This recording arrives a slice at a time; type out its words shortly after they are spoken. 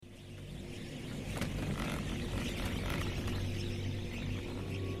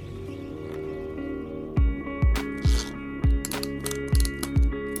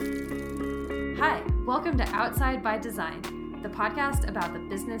Welcome to Outside by Design, the podcast about the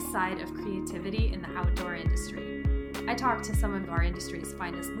business side of creativity in the outdoor industry. I talk to some of our industry's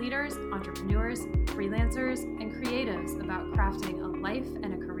finest leaders, entrepreneurs, freelancers, and creatives about crafting a life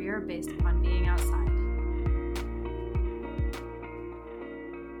and a career based upon being outside.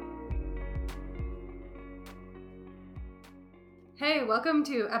 Hey, welcome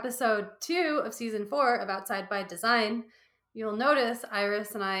to episode 2 of season 4 of Outside by Design. You'll notice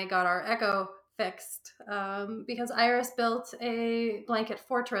Iris and I got our echo fixed because Iris built a blanket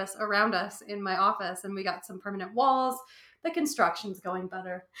fortress around us in my office, and we got some permanent walls. The construction's going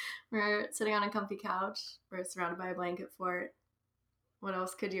better. We're sitting on a comfy couch. We're surrounded by a blanket fort. What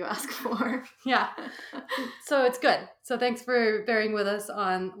else could you ask for? Yeah. So it's good. So thanks for bearing with us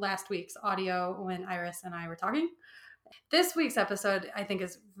on last week's audio when Iris and I were talking. This week's episode, I think,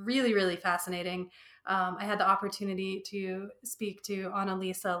 is really, really fascinating. I had the opportunity to speak to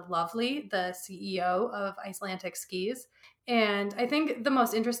Annalisa Lovely, the CEO of Icelantic Skis. And I think the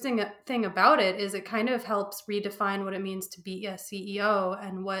most interesting thing about it is it kind of helps redefine what it means to be a CEO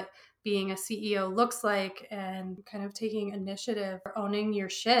and what being a CEO looks like, and kind of taking initiative, owning your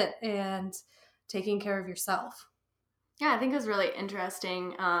shit, and taking care of yourself. Yeah, I think it was really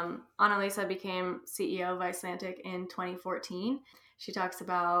interesting. Annalisa became CEO of Icelantic in 2014. She talks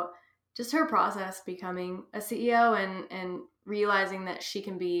about just her process becoming a CEO and realizing that she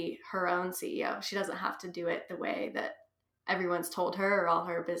can be her own CEO. She doesn't have to do it the way that everyone's told her or all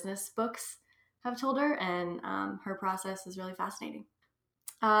her business books have told her. And her process is really fascinating.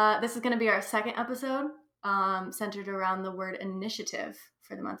 This is going to be our second episode centered around the word initiative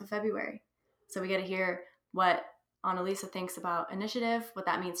for the month of February. So we get to hear what Annalisa thinks about initiative, what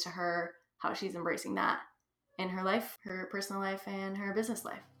that means to her, how she's embracing that in her life, her personal life, and her business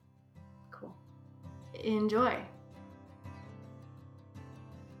life. Cool. Enjoy.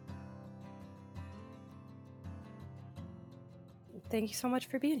 Thank you so much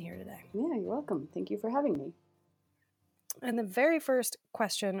for being here today. Yeah, you're welcome. Thank you for having me. And the very first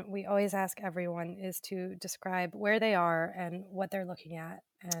question we always ask everyone is to describe where they are and what they're looking at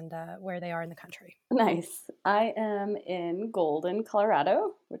and where they are in the country. Nice. I am in Golden,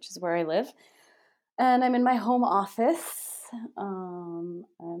 Colorado, which is where I live. And I'm in my home office. I'm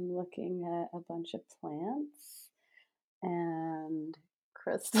looking at a bunch of plants and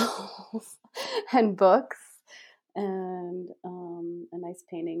crystals and books and a nice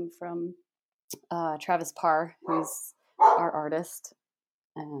painting from Travis Parr, who's our artist.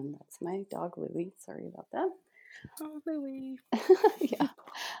 And that's my dog, Louie. Sorry about that. Oh, Louie.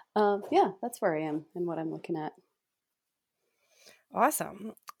 Yeah, that's where I am and what I'm looking at.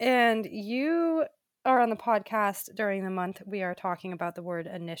 Awesome. And you are on the podcast during the month. We are talking about the word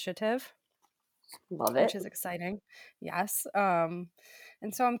initiative. Love it. Which is exciting. Yes. And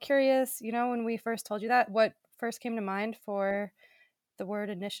so I'm curious, when we first told you that, what first came to mind for the word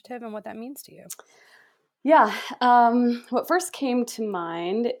initiative and what that means to you? Yeah. What first came to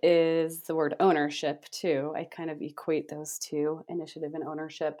mind is the word ownership, too. I kind of equate those two, initiative and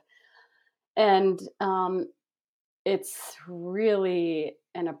ownership. And it's really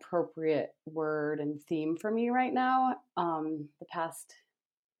an appropriate word and theme for me right now. The past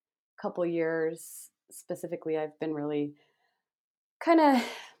couple years, specifically, I've been really kind of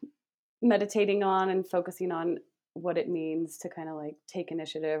meditating on and focusing on what it means to kind of like take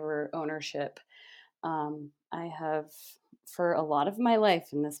initiative or ownership. I have, for a lot of my life,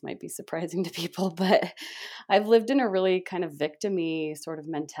 and this might be surprising to people, but I've lived in a really kind of victim-y sort of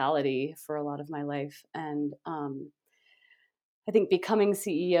mentality for a lot of my life. And I think becoming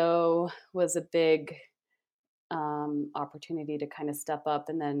CEO was a big opportunity to kind of step up.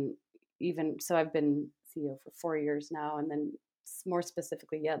 And then so I've been CEO for 4 years now. And then more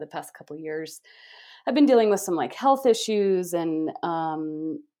specifically, the past couple of years, I've been dealing with some like health issues and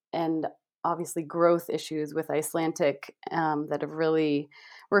obviously growth issues with Icelantic that have really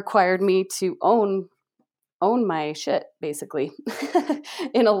required me to own my shit, basically,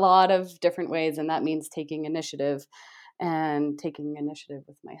 in a lot of different ways. And that means taking initiative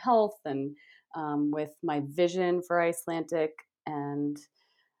with my health and with my vision for Icelantic and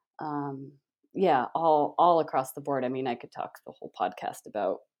all across the board. I mean, I could talk the whole podcast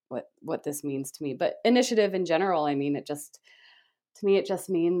about what this means to me, but initiative in general, I mean, it just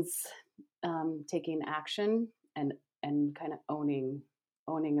means taking action and kind of owning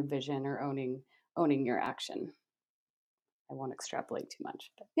a vision or owning your action. I won't extrapolate too much,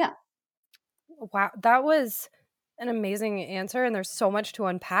 but yeah. Wow, that was an amazing answer, and there's so much to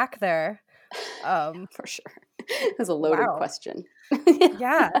unpack there. For sure. It was a loaded question.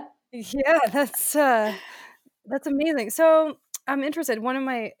 Yeah, that's amazing. So I'm interested. One of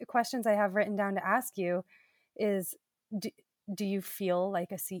my questions I have written down to ask you is, do you feel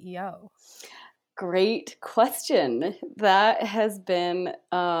like a CEO? Great question. That has been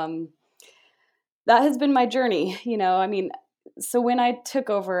my journey. I mean, so when I took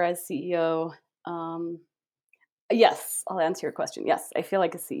over as CEO, yes, I'll answer your question. Yes, I feel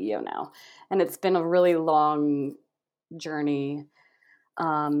like a CEO now, and it's been a really long journey.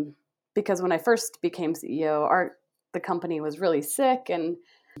 Because when I first became CEO, the company was really sick, and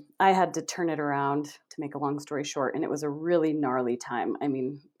I had to turn it around, to make a long story short, and it was a really gnarly time. I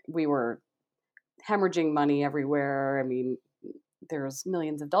mean, we were hemorrhaging money everywhere. I mean, there was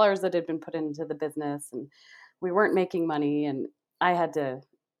millions of dollars that had been put into the business, and we weren't making money, and I had to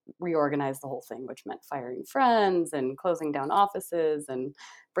reorganize the whole thing, which meant firing friends and closing down offices and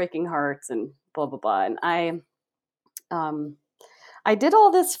breaking hearts and blah blah blah. And I did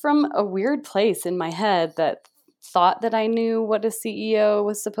all this from a weird place in my head that thought that I knew what a CEO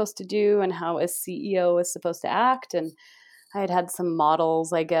was supposed to do and how a CEO was supposed to act. And I had some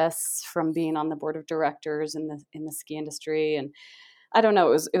models, I guess, from being on the board of directors in the ski industry. And I don't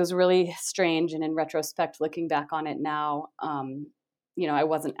know, it was really strange. And in retrospect, looking back on it now, I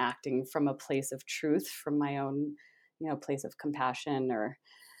wasn't acting from a place of truth, from my own, place of compassion, or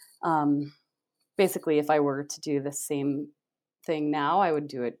basically, if I were to do the same thing now, I would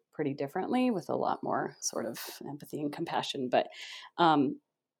do it pretty differently with a lot more sort of empathy and compassion. But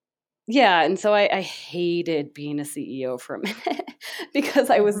yeah, and so I hated being a CEO for a minute because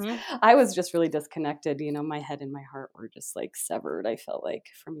I was just really disconnected. My head and my heart were just like severed, I felt like,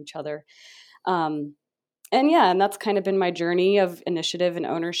 from each other. And that's kind of been my journey of initiative and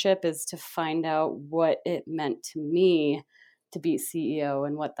ownership, is to find out what it meant to me to be CEO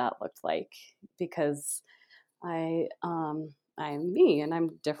and what that looked like, because I'm me, and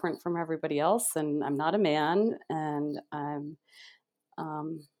I'm different from everybody else, and I'm not a man, and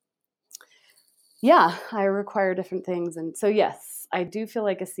I require different things. And so, yes, I do feel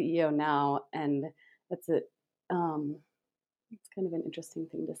like a CEO now, and that's it. It's kind of an interesting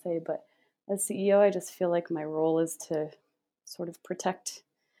thing to say, but as CEO, I just feel like my role is to sort of protect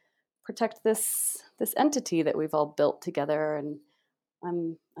this entity that we've all built together, and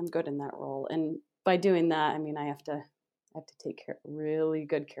I'm good in that role. And by doing that, I mean I have to take really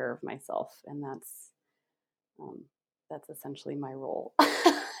good care of myself, and that's essentially my role.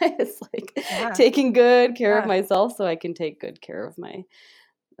 It's like taking good care of myself so I can take good care of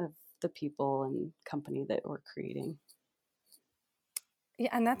the people and company that we're creating. Yeah,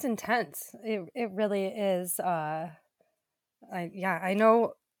 and that's intense. It really is. I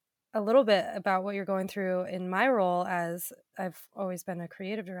know a little bit about what you're going through in my role, as I've always been a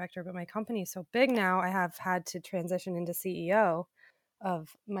creative director, but my company is so big now, I have had to transition into CEO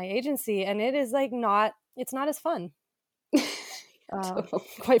of my agency, and it is like it's not as fun. Totally.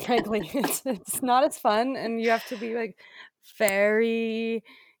 Quite frankly, it's not as fun, and you have to be like very,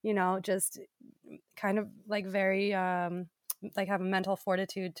 just kind of like very like have a mental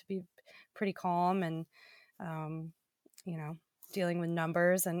fortitude to be pretty calm, and dealing with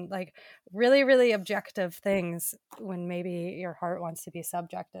numbers and like really, really objective things when maybe your heart wants to be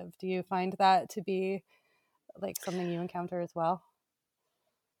subjective. Do you find that to be like something you encounter as well?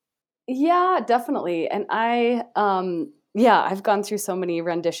 Yeah, definitely. And I've gone through so many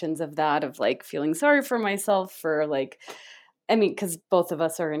renditions of that, of like feeling sorry for myself for because both of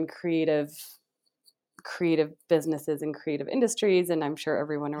us are in creative businesses and creative industries, and I'm sure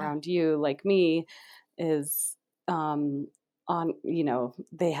everyone around you, like me, is on,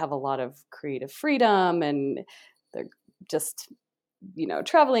 they have a lot of creative freedom, and they're just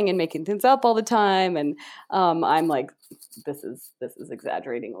traveling and making things up all the time. And I'm like, this is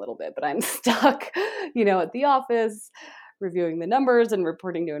exaggerating a little bit, but I'm stuck at the office reviewing the numbers and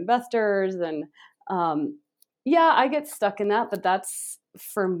reporting to investors. And I get stuck in that. But that's,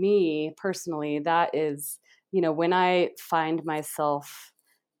 for me personally, that is, when I find myself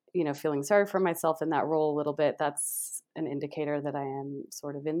feeling sorry for myself in that role a little bit, that's an indicator that I am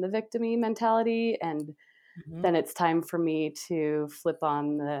sort of in the victim-y mentality. And then it's time for me to flip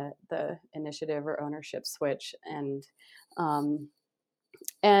on the initiative or ownership switch, and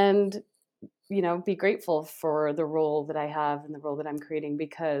be grateful for the role that I have and the role that I'm creating.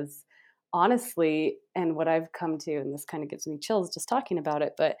 Because honestly, and what I've come to, and this kind of gives me chills just talking about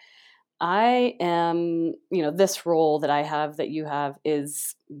it, but I am, this role that I have, that you have,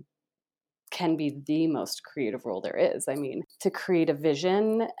 can be the most creative role there is. I mean, to create a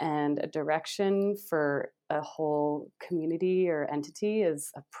vision and a direction for a whole community or entity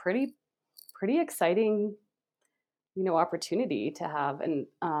is a pretty exciting, opportunity to have. And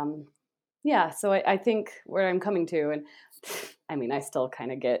so I think where I'm coming to, and I mean, I still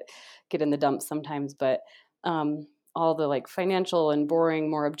kind of get in the dumps sometimes, but all the like financial and boring,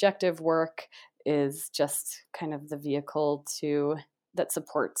 more objective work is just kind of the vehicle that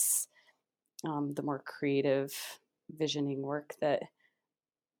supports the more creative visioning work that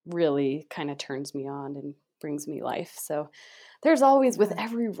really kind of turns me on and brings me life. So there's always, with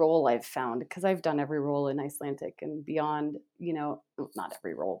every role I've found, because I've done every role in Icelantic and beyond, not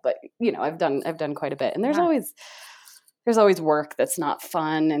every role, but I've done quite a bit. And there's always work that's not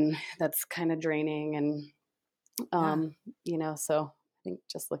fun and that's kind of draining. And, so I think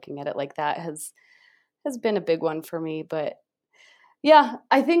just looking at it like that has been a big one for me. But yeah,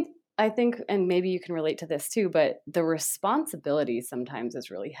 I think, and maybe you can relate to this too, but the responsibility sometimes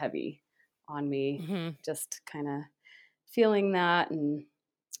is really heavy on me, just kind of feeling that.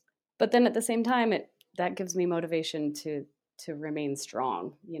 But then at the same time, that gives me motivation to remain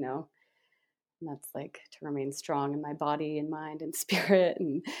strong, and that's like to remain strong in my body and mind and spirit.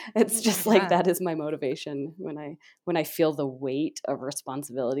 And it's just like, that is my motivation when I feel the weight of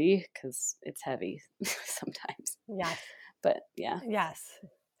responsibility, because it's heavy sometimes. Yes. But yeah. Yes.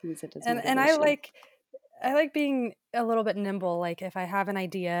 Use it as and I like being a little bit nimble. Like if I have an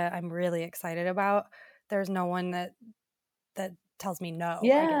idea I'm really excited about, there's no one that tells me no.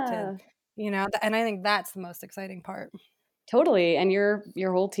 Yeah. I get to, and I think that's the most exciting part. Totally. And your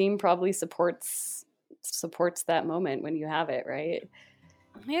whole team probably supports that moment when you have it, right?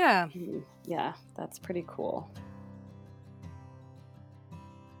 Yeah. Yeah, that's pretty cool.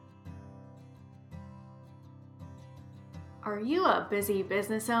 Are you a busy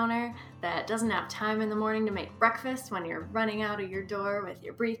business owner that doesn't have time in the morning to make breakfast when you're running out of your door with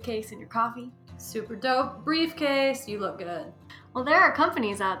your briefcase and your coffee? Super dope briefcase. You look good. Well, there are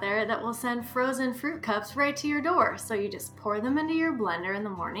companies out there that will send frozen fruit cups right to your door. So you just pour them into your blender in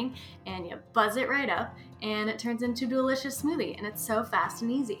the morning and you buzz it right up and it turns into a delicious smoothie, and it's so fast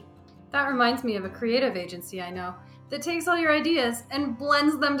and easy. That reminds me of a creative agency I know that takes all your ideas and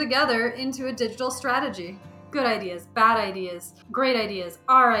blends them together into a digital strategy. Good ideas, bad ideas, great ideas,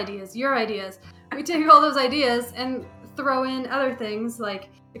 our ideas, your ideas. We take all those ideas and throw in other things like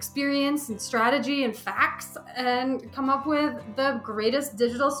experience and strategy and facts and come up with the greatest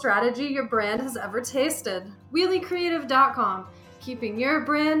digital strategy your brand has ever tasted. WheelieCreative.com, keeping your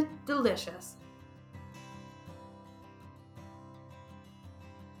brand delicious.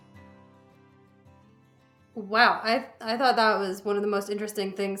 Wow, I thought that was one of the most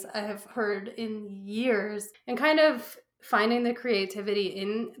interesting things I have heard in years, and kind of finding the creativity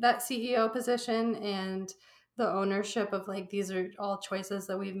in that CEO position and the ownership of like, these are all choices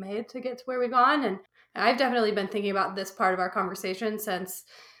that we've made to get to where we've gone. And I've definitely been thinking about this part of our conversation since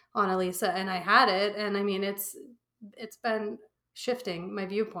Annalisa and I had it. And I mean, it's been shifting my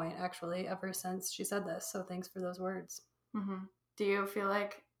viewpoint actually ever since she said this. So thanks for those words. Mm-hmm. Do you feel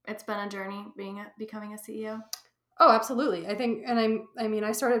like it's been a journey becoming a CEO? Oh, absolutely. I think, and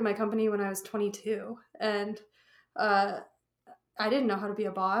I started my company when I was 22, and I didn't know how to be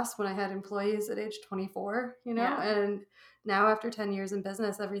a boss when I had employees at age 24, Yeah. And now after 10 years in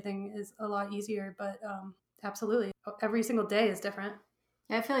business, everything is a lot easier, but absolutely. Every single day is different.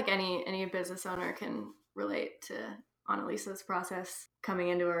 Yeah, I feel like any business owner can relate to Annalisa's process, coming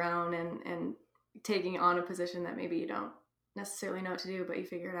into her own and taking on a position that maybe you don't necessarily know what to do, but you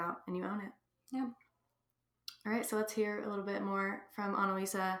figure it out and you own it. Yeah. All right, so let's hear a little bit more from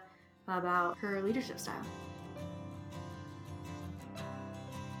Annalisa about her leadership style.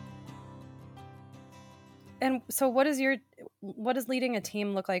 And so what does leading a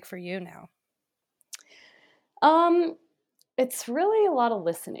team look like for you now? It's really a lot of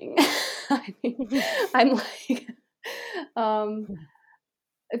listening. I mean, I'm like,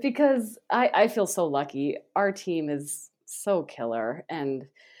 because I feel so lucky. Our team is so killer, and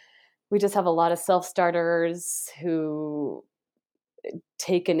we just have a lot of self-starters who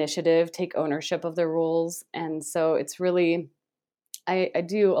take initiative, take ownership of their roles. And so it's really, I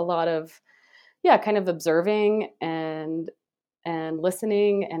do a lot of, kind of observing and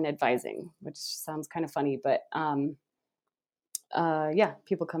listening and advising, which sounds kind of funny, but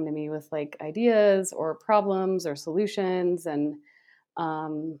people come to me with like ideas or problems or solutions, and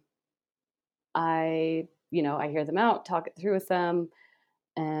I hear them out, talk it through with them,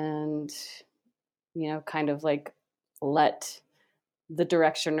 and kind of like let the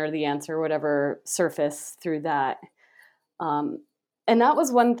direction or the answer or whatever surface through that. And that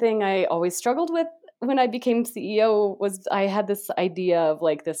was one thing I always struggled with when I became CEO, was I had this idea of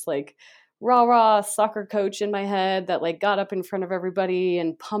like this like rah-rah soccer coach in my head that like got up in front of everybody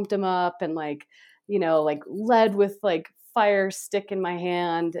and pumped them up and like, like led with like fire stick in my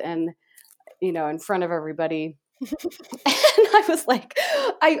hand and, in front of everybody. And I was like,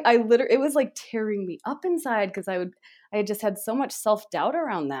 I literally, it was like tearing me up inside because I had just had so much self-doubt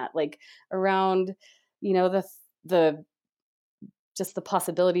around that, like around, the just the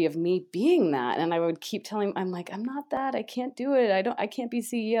possibility of me being that. And I would keep telling, I'm like, I'm not that, I can't do it. I can't be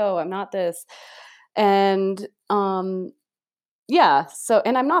CEO. I'm not this. And, yeah, so,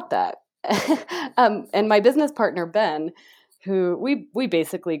 and I'm not that. And my business partner, Ben, who we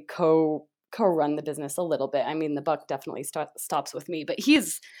basically co-run the business a little bit. I mean, the buck definitely stops with me, but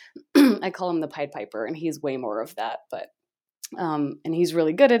he's, I call him the Pied Piper, and he's way more of that, but, and he's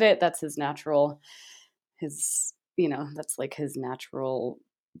really good at it. That's his natural, that's like his natural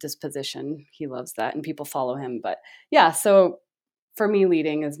disposition. He loves that, and people follow him. But yeah, so for me,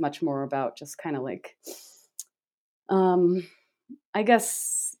 leading is much more about just kind of like, I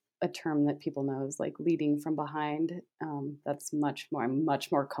guess a term that people know is like leading from behind. That's I'm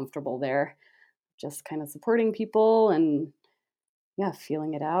much more comfortable there, just kind of supporting people and, yeah,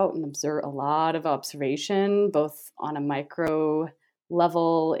 feeling it out and observe a lot of observation, both on a micro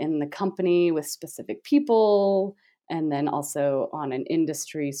level in the company with specific people, and then also on an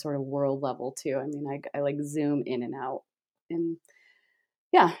industry sort of world level too. I mean, I like zoom in and out, and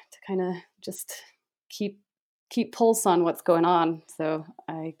yeah, to kind of just keep pulse on what's going on so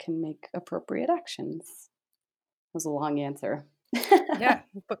I can make appropriate actions. That was a long answer. Yeah,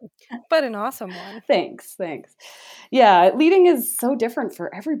 but an awesome one. Thanks. Yeah, leading is so different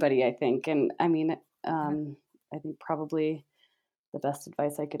for everybody, I think. And I mean, I think probably the best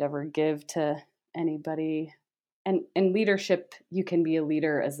advice I could ever give to anybody, and leadership, you can be a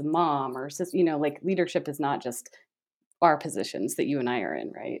leader as a mom or like leadership is not just our positions that you and I are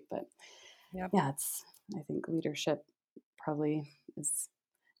in, right? But Yep. yeah, I think leadership probably is,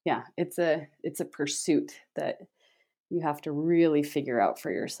 yeah, it's a pursuit that you have to really figure out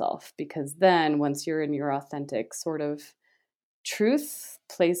for yourself, because then once you're in your authentic sort of truth,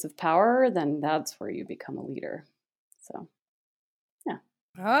 place of power, then that's where you become a leader. So, yeah.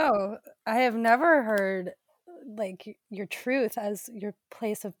 Oh, I have never heard like your truth as your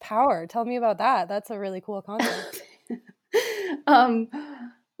place of power. Tell me about that. That's a really cool concept. um,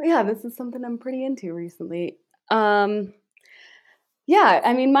 yeah, this is something I'm pretty into recently. Yeah,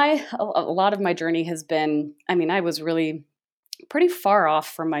 I mean, a lot of my journey has been, I mean, I was really pretty far off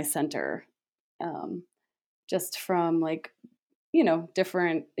from my center, just from like,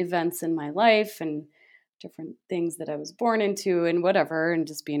 different events in my life and different things that I was born into and whatever, and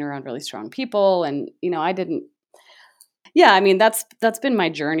just being around really strong people. And, I mean, that's been my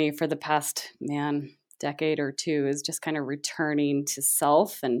journey for the past, decade or two, is just kind of returning to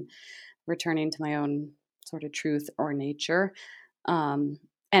self and returning to my own sort of truth or nature. And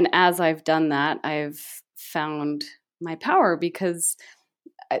as I've done that, I've found my power, because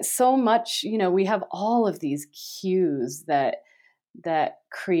so much, we have all of these cues that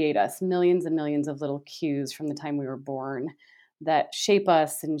create us, millions and millions of little cues from the time we were born, that shape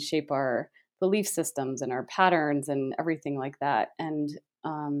us and shape our belief systems and our patterns and everything like that. And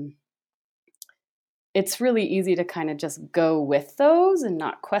it's really easy to kind of just go with those and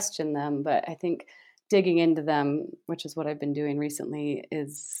not question them. But I think digging into them, which is what I've been doing recently,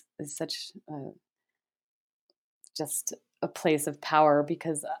 is such just a place of power,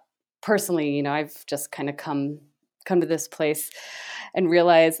 because personally, I've just kind of come to this place and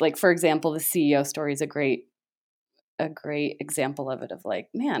realize, like, for example, the CEO story is a great example of it, of like,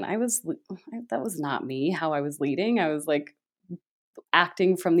 man, that was not me, how I was leading. I was like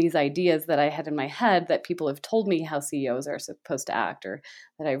acting from these ideas that I had in my head that people have told me how CEOs are supposed to act, or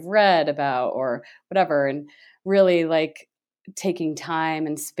that I've read about, or whatever. And really like taking time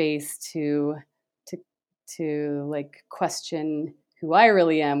and space to like question who I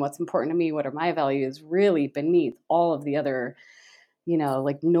really am, what's important to me, what are my values, really beneath all of the other,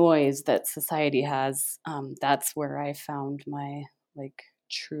 like noise that society has. That's where I found my like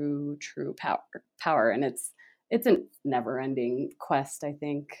true power. And it's a never ending quest, I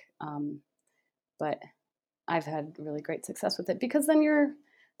think. But I've had really great success with it, because then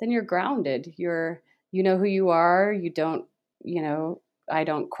you're grounded. You know who you are. You don't, I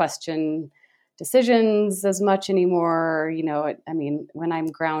don't question decisions as much anymore. I mean, when I'm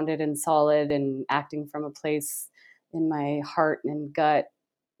grounded and solid and acting from a place in my heart and gut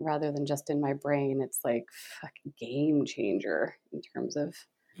rather than just in my brain, it's like fucking game changer in terms of,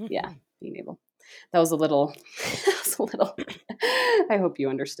 being able. That was a little, I hope you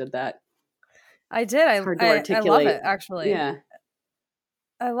understood that. I did. It's hard to I articulate. love it, actually. Yeah.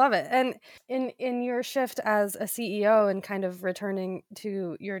 I love it. And in your shift as a CEO and kind of returning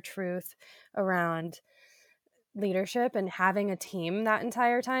to your truth around leadership and having a team that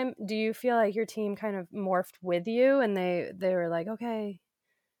entire time, do you feel like your team kind of morphed with you and they were like, okay,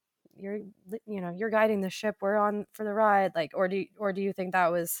 you're guiding the ship, we're on for the ride, like, or do you think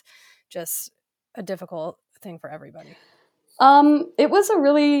that was just a difficult thing for everybody? It was a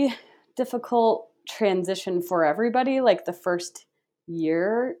really difficult transition for everybody, like the first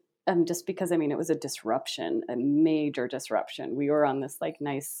year, just because, I mean, it was a disruption, a major disruption. We were on this like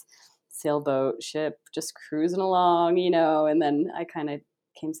nice sailboat ship, just cruising along, and then I kind of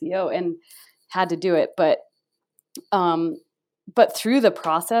came CEO and had to do it. But through the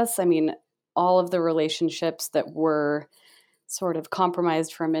process, I mean, all of the relationships that were sort of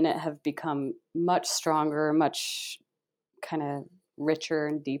compromised for a minute have become much stronger, much kind of richer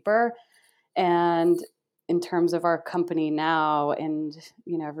and deeper. And in terms of our company now, and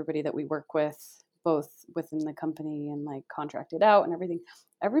everybody that we work with, both within the company and like contracted out and everybody,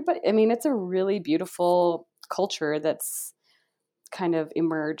 I mean, it's a really beautiful culture that's kind of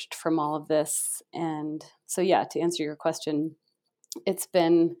emerged from all of this. And so, yeah, to answer your question, it's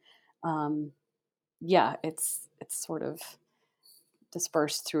been it's sort of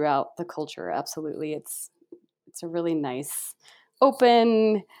dispersed throughout the culture. Absolutely. It's a really nice,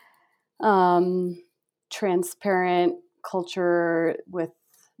 open, transparent culture with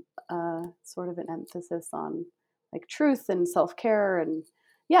sort of an emphasis on like truth and self-care. And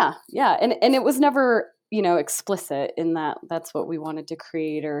and it was never explicit in that that's what we wanted to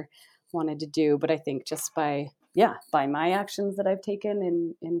create or wanted to do, but I think just by my actions that I've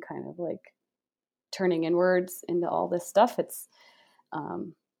taken in kind of like turning inwards into all this stuff, it's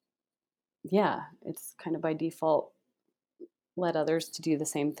it's kind of by default led others to do the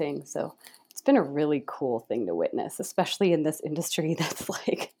same thing. So it's been a really cool thing to witness, especially in this industry that's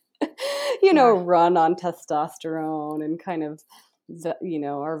like, run on testosterone and kind of,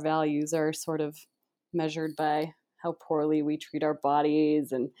 our values are sort of measured by how poorly we treat our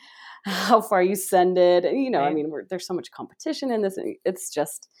bodies and how far you send it. And, Right. I mean, there's so much competition in this. It's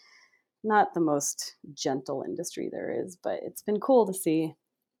just not the most gentle industry there is, but it's been cool to see,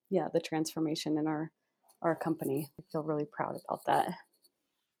 the transformation in our company. I feel really proud about that.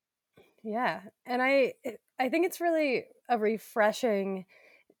 Yeah. And I think it's really a refreshing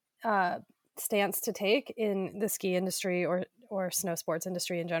stance to take in the ski industry or snow sports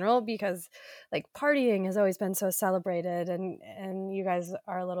industry in general, because like partying has always been so celebrated, and you guys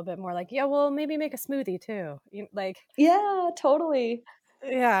are a little bit more like, yeah, well, maybe make a smoothie too. Like, Yeah, totally.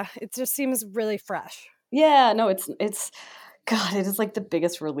 yeah, it just seems really fresh. Yeah, no, it's God, it is like the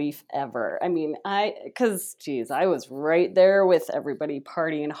biggest relief ever. I mean, because I was right there with everybody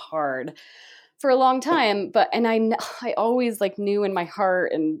partying hard for a long time, and I always like knew in my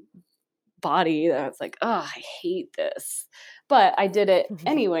heart and body that I was like, oh, I hate this, but I did it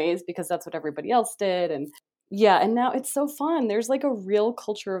anyways because that's what everybody else did, and now it's so fun. There's like a real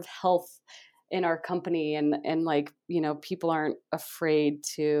culture of health in our company, and like people aren't afraid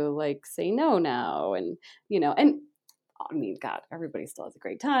to like say no now, and and I mean, God, everybody still has a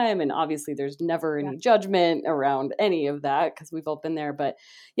great time. And obviously there's never any judgment around any of that because we've all been there. But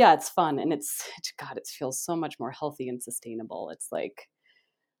yeah, it's fun. And it feels so much more healthy and sustainable. It's like,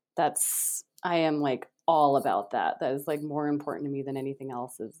 I am like all about that. That is like more important to me than anything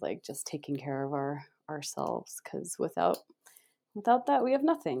else, is like just taking care of ourselves. Because without that, we have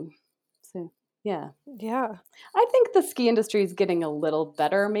nothing. So yeah. I think the ski industry is getting a little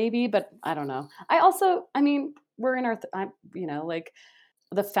better maybe, but I don't know. I mean, we're in our, like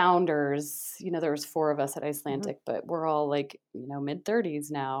the founders, there was 4 of us at Icelantic, but we're all like,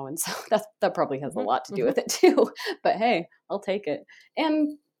 mid-30s now. And so that probably has a lot to do with it too. But hey, I'll take it.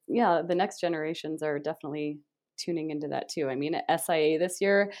 And yeah, the next generations are definitely tuning into that too. I mean, at SIA this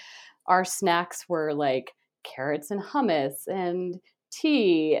year, our snacks were like carrots and hummus and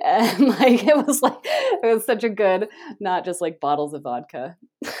tea, and like it was such a good, not just like bottles of vodka.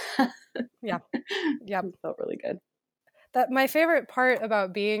 Yeah. It felt really good. That my favorite part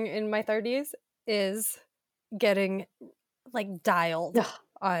about being in my 30s is getting like dialed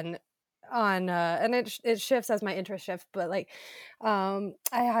on and it shifts as my interest shift, but like I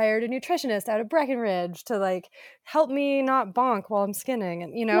hired a nutritionist out of Breckenridge to like help me not bonk while I'm skinning,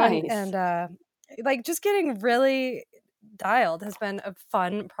 and Nice. and like just getting really dialed has been a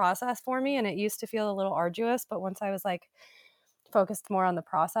fun process for me, and it used to feel a little arduous, but once I was like focused more on the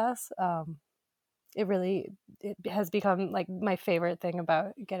process, it has become like my favorite thing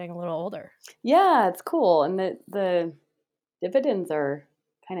about getting a little older. Yeah, it's cool. And the dividends are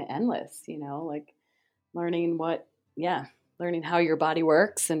kind of endless, like learning learning how your body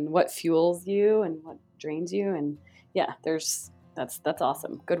works and what fuels you and what drains you. And that's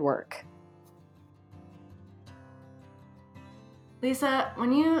awesome. Good work. Lisa,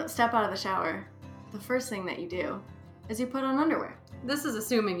 when you step out of the shower, the first thing that you do is you put on underwear. This is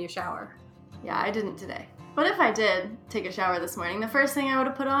assuming you shower. Yeah, I didn't today. But if I did take a shower this morning, the first thing I would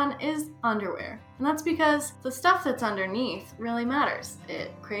have put on is underwear. And that's because the stuff that's underneath really matters.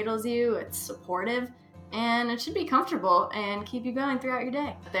 It cradles you, it's supportive, and it should be comfortable and keep you going throughout your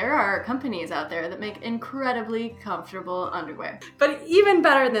day. There are companies out there that make incredibly comfortable underwear. But even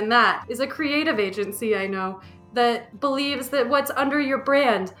better than that is a creative agency I know that believes that what's under your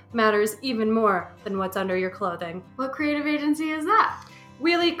brand matters even more than what's under your clothing. What creative agency is that?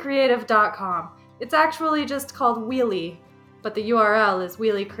 WheelieCreative.com. It's actually just called Wheelie, but the URL is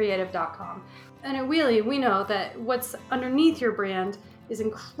WheelieCreative.com. And at Wheelie, we know that what's underneath your brand is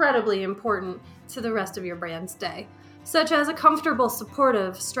incredibly important to the rest of your brand's day, such as a comfortable,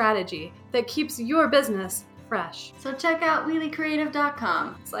 supportive strategy that keeps your business fresh. So check out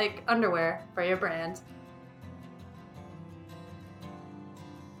WheelieCreative.com. It's like underwear for your brand.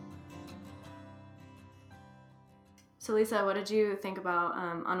 So Lisa, what did you think about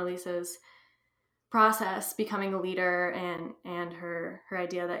Annalisa's process becoming a leader and her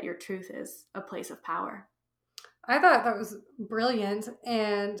idea that your truth is a place of power? I thought that was brilliant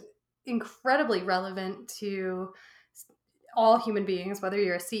and incredibly relevant to all human beings, whether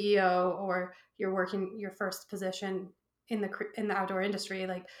you're a CEO or you're working your first position in the outdoor industry.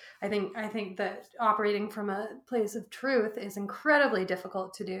 Like, I think that operating from a place of truth is incredibly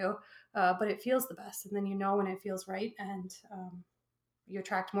difficult to do, but it feels the best. And then you know when it feels right, and you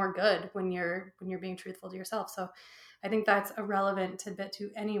attract more good when you're being truthful to yourself. So I think that's a relevant tidbit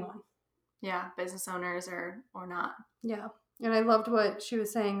to anyone. Yeah, business owners or not. Yeah. And I loved what she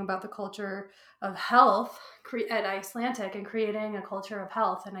was saying about the culture of health at Icelantic and creating a culture of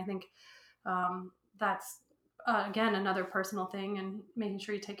health. And I think that's, again, another personal thing, and making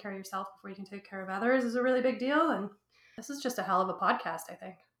sure you take care of yourself before you can take care of others is a really big deal. And this is just a hell of a podcast, I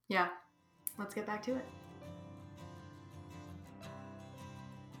think. Yeah. Let's get back to it.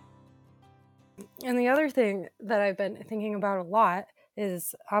 And the other thing that I've been thinking about a lot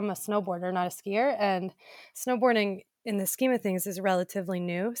is I'm a snowboarder, not a skier, and snowboarding in the scheme of things is relatively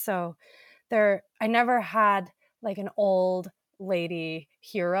new. So I never had like an old lady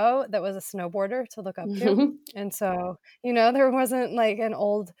hero that was a snowboarder to look up to. And so, there wasn't like an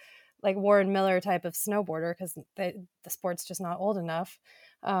old, like Warren Miller type of snowboarder, because the sport's just not old enough.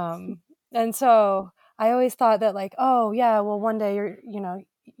 And so I always thought that like, oh yeah, well one day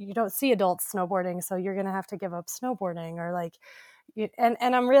you don't see adults snowboarding, so you're going to have to give up snowboarding, or like, and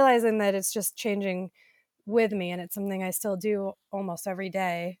I'm realizing that it's just changing with me, and it's something I still do almost every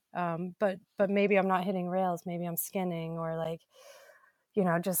day. But maybe I'm not hitting rails, maybe I'm skinning, or like,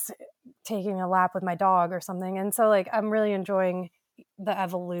 just taking a lap with my dog or something. And so like, I'm really enjoying the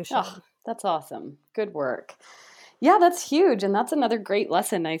evolution. Oh, that's awesome. Good work. Yeah, that's huge. And that's another great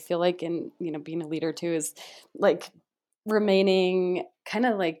lesson I feel like in, being a leader too, is like remaining kind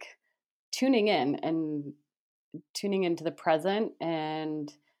of like tuning into the present,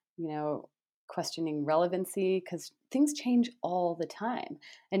 and, questioning relevancy, because things change all the time.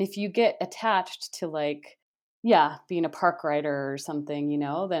 And if you get attached to like, being a park rider or something,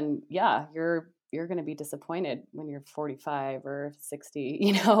 then you're going to be disappointed when you're 45 or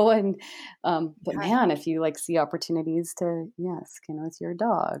 60, and but man, if you like see opportunities to skin with your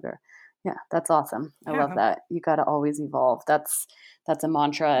dog, or that's awesome. I love that. You got to always evolve. That's a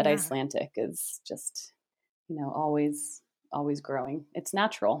mantra at Icelantic, is just always growing. It's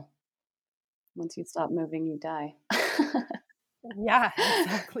natural. Once you stop moving, you die. Yeah,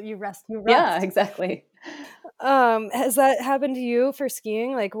 exactly. You rest. Yeah, exactly. Has that happened to you for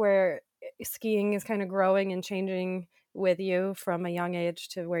skiing, like where skiing is kind of growing and changing with you from a young age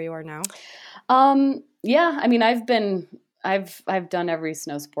to where you are now? Yeah, I mean, I've done every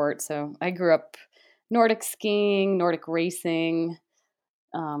snow sport. So I grew up Nordic skiing, Nordic racing,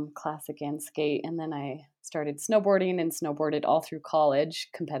 classic and skate. And then I started snowboarding and snowboarded all through college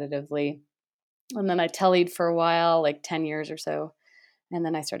competitively. And then I tellied for a while, like 10 years or so. And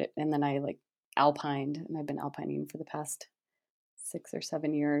then I like alpined, and I've been alpining for the past 6 or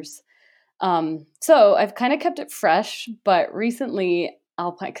 7 years. So I've kind of kept it fresh, but recently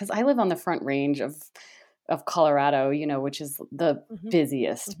alpine, because I live on the Front Range of Colorado, which is the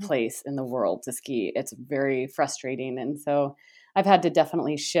busiest place in the world to ski. It's very frustrating. And so I've had to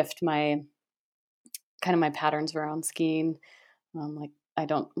definitely shift my patterns around skiing. Like, I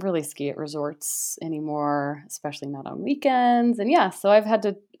don't really ski at resorts anymore, especially not on weekends. And so I've had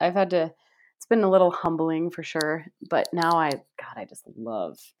to, it's been a little humbling for sure, but now I just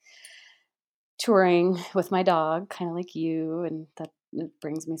love touring with my dog, kind of like you. And it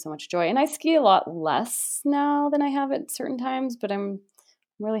brings me so much joy. And I ski a lot less now than I have at certain times, but I'm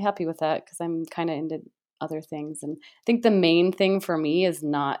really happy with that because I'm kind of into other things. And I think the main thing for me is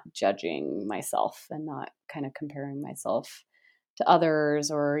not judging myself and not kind of comparing myself to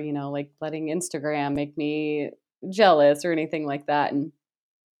others, or, like letting Instagram make me jealous or anything like that. And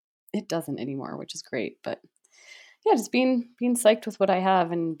it doesn't anymore, which is great. But yeah, just being psyched with what I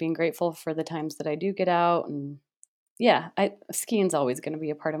have and being grateful for the times that I do get out. And yeah, skiing's always going to be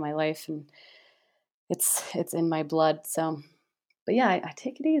a part of my life, and it's in my blood. So, but yeah, I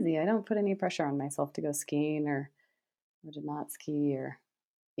take it easy. I don't put any pressure on myself to go skiing or to not ski, or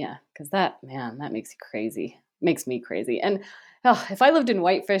yeah, because that makes you crazy. Makes me crazy. And if I lived in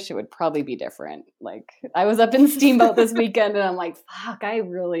Whitefish, it would probably be different. Like, I was up in Steamboat this weekend, and I'm like, fuck, I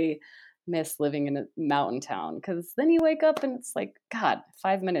really miss living in a mountain town, because then you wake up and it's like, God,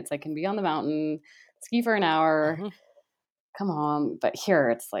 5 minutes I can be on the mountain, ski for an hour. Mm-hmm. Come on. But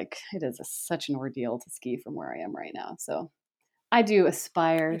here it's like, it is such an ordeal to ski from where I am right now. So I do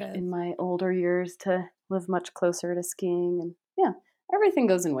aspire It is. in my older years to live much closer to skiing. And yeah, everything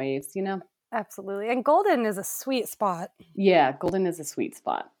goes in waves, Absolutely. And Golden is a sweet spot. Yeah, Golden is a sweet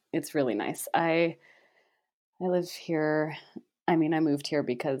spot. It's really nice. I live here. I mean, I moved here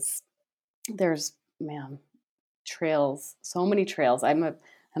because there's, trails, so many trails. I'm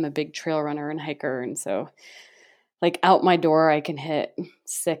a big trail runner and hiker, and so like out my door I can hit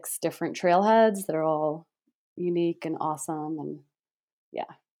 6 different trailheads that are all unique and awesome. And yeah,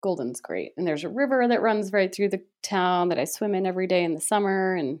 Golden's great. And there's a river that runs right through the town that I swim in every day in the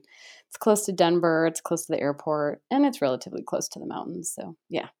summer, and it's close to Denver, it's close to the airport, and it's relatively close to the mountains. So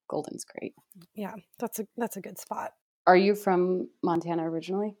yeah, Golden's great. Yeah, that's a good spot. Are you from Montana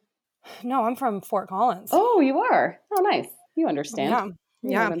originally? No, I'm from Fort Collins. Oh, you are? Oh, nice. You understand. Yeah.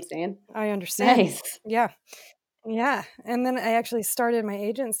 You know what I'm saying? I understand. Nice. Yeah. Yeah. And then I actually started my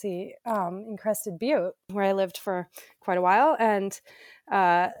agency in Crested Butte, where I lived for quite a while. And,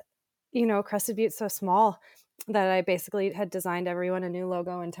 Crested Butte's so small that I basically had designed everyone a new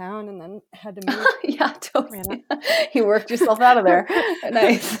logo in town and then had to move. Yeah, totally. You worked yourself out of there.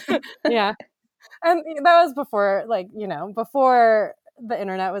 Nice. Yeah. And that was before, before the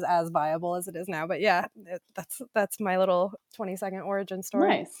internet was as viable as it is now. But yeah, that's my little 20-second origin story.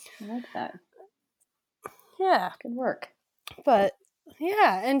 Nice. I like that. Yeah. Good work. But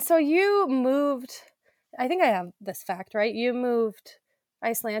yeah, and so you moved, I think I have this fact, right? You moved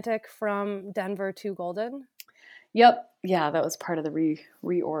Icelantic from Denver to Golden? Yep. Yeah, that was part of the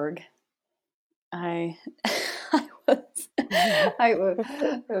reorg. I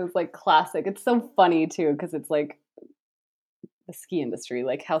it was like classic. It's so funny too, because it's like the ski industry,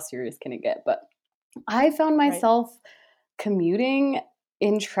 like how serious can it get? But I found myself commuting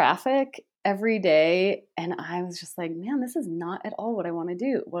in traffic every day, and I was just like, man, this is not at all what I want to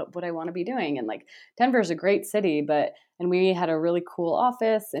do, what I want to be doing. And like, Denver's a great city, and we had a really cool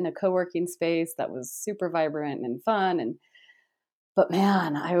office in a co-working space that was super vibrant and fun. But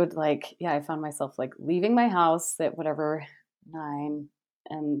man, I found myself like leaving my house at whatever 9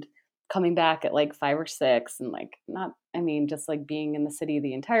 and coming back at like 5 or 6, and like just like being in the city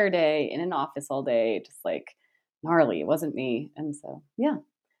the entire day in an office all day, just like gnarly. It wasn't me. And so, yeah,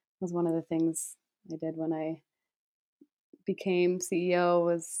 it was one of the things I did when I became CEO,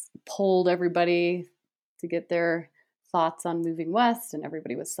 was polled everybody to get their thoughts on moving west, and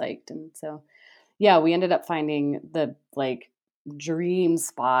everybody was psyched. And so, yeah, we ended up finding the like dream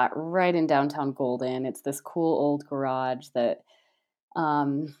spot right in downtown Golden. It's this cool old garage that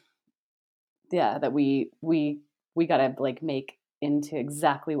that we got to like make into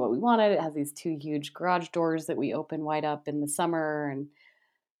exactly what we wanted. It has these 2 huge garage doors that we open wide up in the summer, and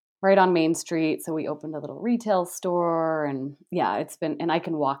right on Main Street. So we opened a little retail store, and yeah, and I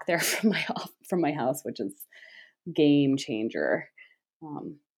can walk there from my house, which is game changer.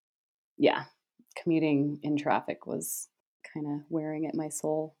 Yeah, commuting in traffic was kind of wearing at my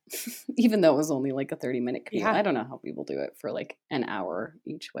soul, even though it was only like a 30-minute commute. Yeah. I don't know how people do it for like an hour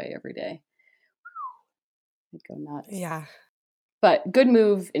each way every day. I'd go nuts. Yeah. But good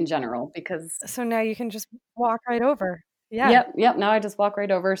move in general, because so now you can just walk right over. Yeah. Yep. Now I just walk right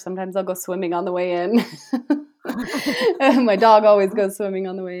over. Sometimes I'll go swimming on the way in. My dog always goes swimming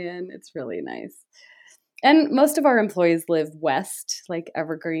on the way in. It's really nice. And most of our employees live west, like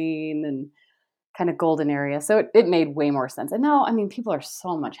Evergreen and kind of Golden area. So it made way more sense. And now, people are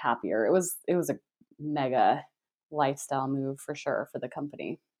so much happier. It was a mega lifestyle move for sure for the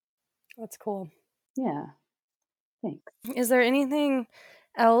company. That's cool. Yeah. Thanks. Is there anything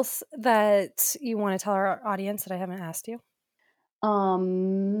else that you want to tell our audience that I haven't asked you?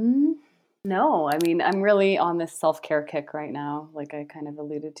 No, I mean, I'm really on this self-care kick right now, like I kind of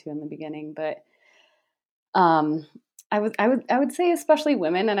alluded to in the beginning, but um I would say especially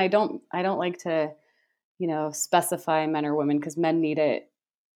women, and I don't like to, specify men or women because men need it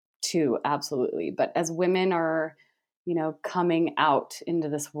too, absolutely. But as women are, coming out into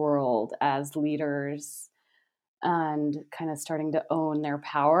this world as leaders and kind of starting to own their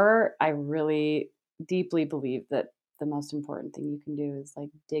power, I really deeply believe that the most important thing you can do is like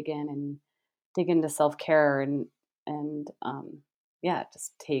dig into self-care and yeah,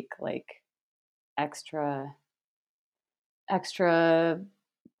 just take like extra extra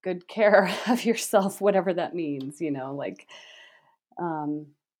good care of yourself, whatever that means, like um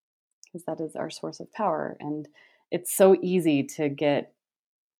because that is our source of power. And it's so easy to get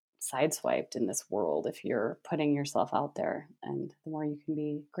sideswiped in this world if you're putting yourself out there. And the more you can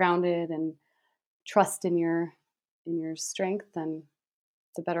be grounded and trust in your strength, then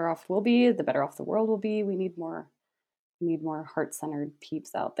the better off we'll be, the better off the world will be. We need more heart-centered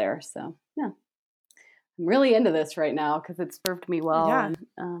peeps out there. So yeah, I'm really into this right now because it's served me well. Yeah.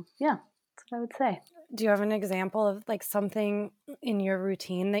 And yeah, that's what I would say. Do you have an example of like something in your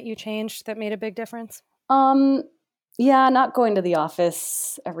routine that you changed that made a big difference? Yeah, not going to the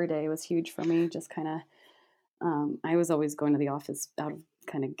office every day was huge for me. Just kind of, I was always going to the office out of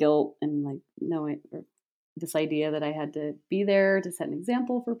kind of guilt and like knowing or this idea that I had to be there to set an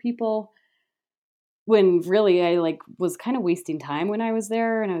example for people. When really I like was kind of wasting time when I was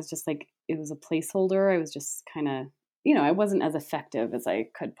there, and I was just like, it was a placeholder. I was just kind of, I wasn't as effective as I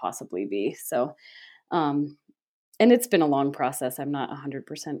could possibly be. So, um, and it's been a long process. I'm not 100%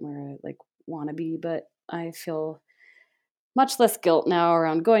 where I like want to be, but I feel much less guilt now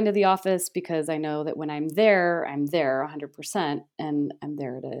around going to the office because I know that when I'm there 100%, and I'm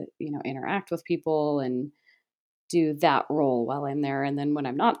there to, interact with people and do that role while I'm there. And then when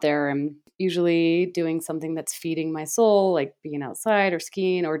I'm not there, I'm usually doing something that's feeding my soul, like being outside or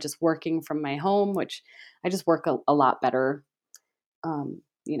skiing or just working from my home, which I just work a lot better,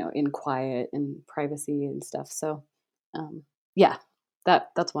 in quiet and privacy and stuff. So, yeah,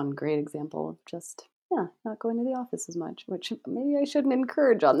 that's one great example of just, yeah, not going to the office as much, which maybe I shouldn't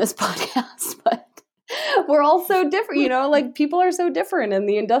encourage on this podcast, but we're all so different, like people are so different. And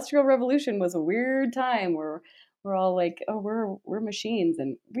the Industrial Revolution was a weird time where we're all like, oh, we're machines,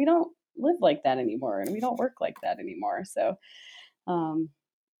 and we don't live like that anymore, and we don't work like that anymore. So,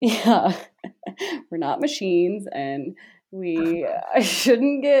 yeah, we're not machines, and we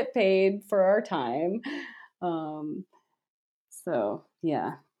shouldn't get paid for our time. So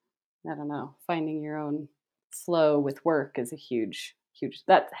yeah, I don't know. Finding your own flow with work is a huge,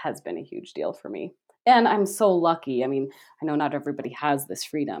 that has been a huge deal for me. And I'm so lucky. I mean, I know not everybody has this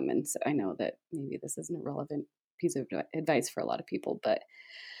freedom. And so I know that maybe this isn't a relevant piece of advice for a lot of people, but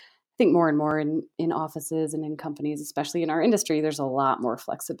I think more and more in offices and in companies, especially in our industry, there's a lot more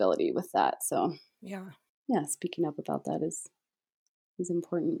flexibility with that. So Yeah. speaking up about that is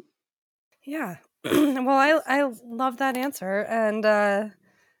important. Yeah. Well, I love that answer. And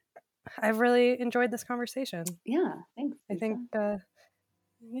I've really enjoyed this conversation. Yeah, thanks. I Lisa. think,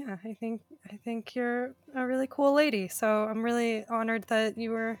 yeah, I think you're a really cool lady. So I'm really honored that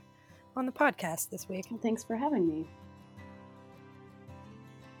you were on the podcast this week. Well, thanks for having me.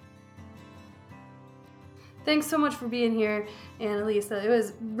 Thanks so much for being here, Annalisa. It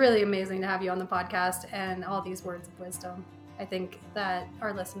was really amazing to have you on the podcast and all these words of wisdom. I think that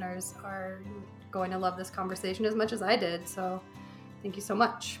our listeners are going to love this conversation as much as I did. So thank you so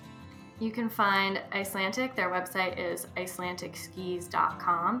much. You can find Icelantic. Their website is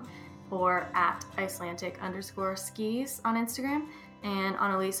icelanticskis.com or at Icelantic_skis on Instagram. And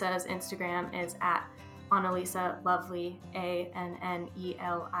Annalisa's Instagram is at Annalisa Lovely, ANNELISE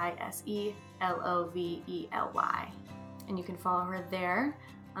LOVELY. And you can follow her there.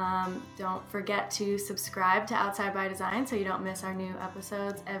 Don't forget to subscribe to Outside by Design so you don't miss our new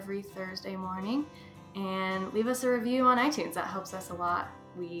episodes every Thursday morning. And leave us a review on iTunes. That helps us a lot.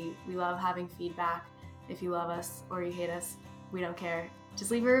 We love having feedback. If you love us or you hate us, we don't care. Just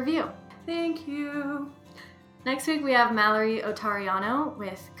leave a review. Thank you. Next week we have Mallory Otariano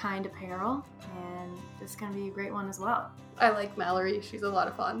with Kind Apparel, and this is going to be a great one as well. I like Mallory. She's a lot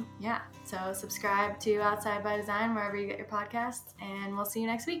of fun. Yeah, so subscribe to Outside by Design wherever you get your podcasts, and we'll see you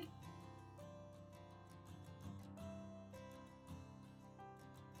next week.